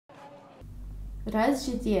Ras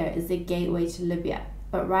Jdir is the gateway to Libya,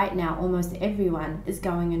 but right now almost everyone is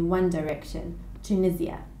going in one direction,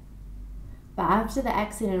 Tunisia. But after the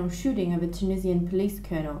accidental shooting of a Tunisian police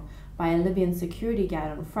colonel by a Libyan security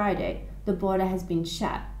guard on Friday, the border has been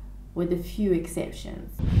shut, with a few exceptions.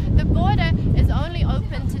 The border is only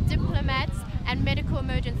open to diplomats and medical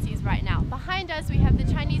emergencies right now. Behind us we have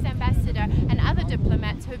the Chinese ambassador and other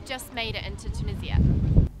diplomats who have just made it into Tunisia.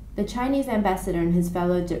 The Chinese ambassador and his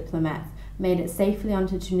fellow diplomats made it safely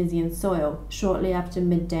onto Tunisian soil shortly after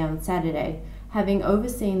midday on Saturday, having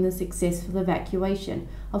overseen the successful evacuation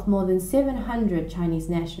of more than 700 Chinese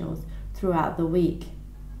nationals throughout the week.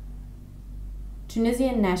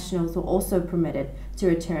 Tunisian nationals were also permitted to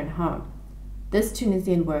return home. This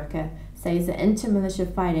Tunisian worker says the inter-militia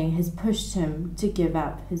fighting has pushed him to give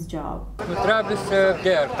up his job.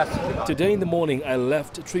 Today in the morning I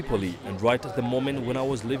left Tripoli, and right at the moment when I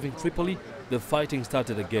was leaving Tripoli, the fighting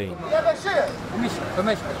started again.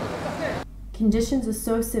 Conditions are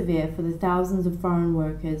so severe for the thousands of foreign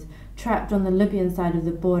workers trapped on the Libyan side of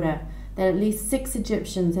the border that at least 6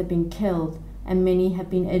 Egyptians have been killed and many have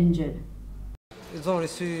been injured.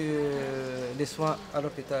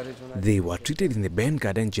 They were treated in the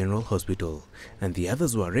Benghazi General Hospital, and the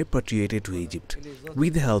others were repatriated to Egypt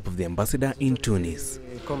with the help of the ambassador in Tunis.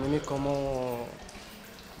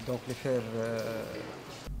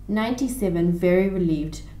 97 very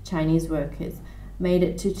relieved Chinese workers made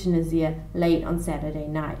it to Tunisia late on Saturday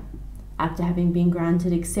night, after having been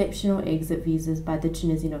granted exceptional exit visas by the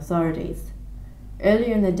Tunisian authorities.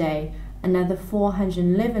 Earlier in the day, another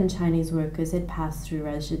 411 Chinese workers had passed through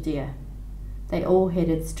Ras Jdir. They all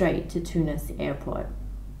headed straight to Tunis airport.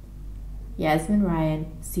 Yasmin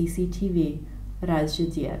Ryan, CCTV, Ras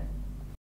Jdir.